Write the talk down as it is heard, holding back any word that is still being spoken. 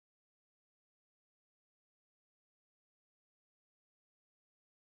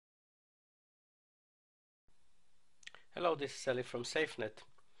Hello, this is Ali from SafeNet.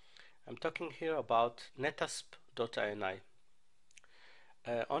 I'm talking here about nethasp.ini.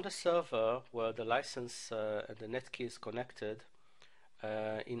 On the server where the license and the netkey is connected,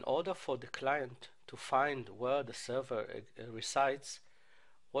 in order for the client to find where the server resides,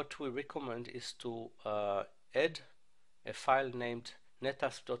 what we recommend is to add a file named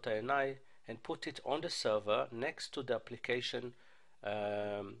nethasp.ini and put it on the server next to the application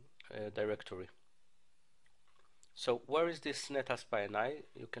directory. So where is this nethasp.ini?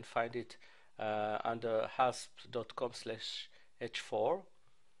 You can find it under hasp.com/h4.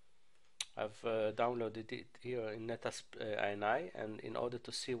 I've downloaded it here in nethasp.ini, and in order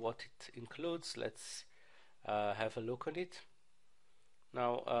to see what it includes, let's have a look on it.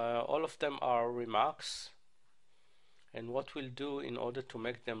 Now all of them are remarks, and what we'll do in order to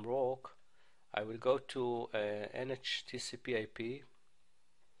make them work, I will go to NHTCP IP,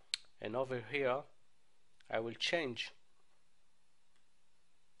 and over here I will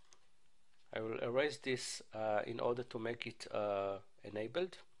erase this in order to make it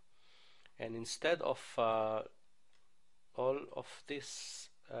enabled, and instead of all of this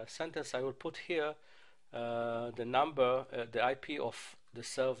sentence, I will put here the number, the IP of the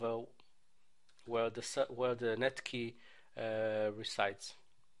server where the netkey resides.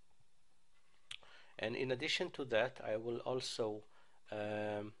 And in addition to that, I will also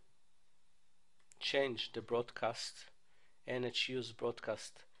change the broadcast, NHU's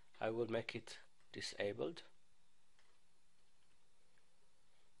broadcast. I will make it disabled,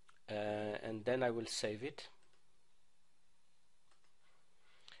 and then I will save it.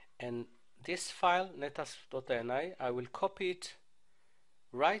 And this file nethasp.ini, I will copy it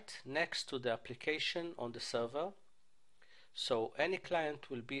right next to the application on the server, so any client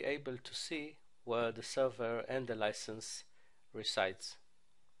will be able to see where the server and the license resides.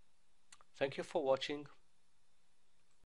 Thank you for watching.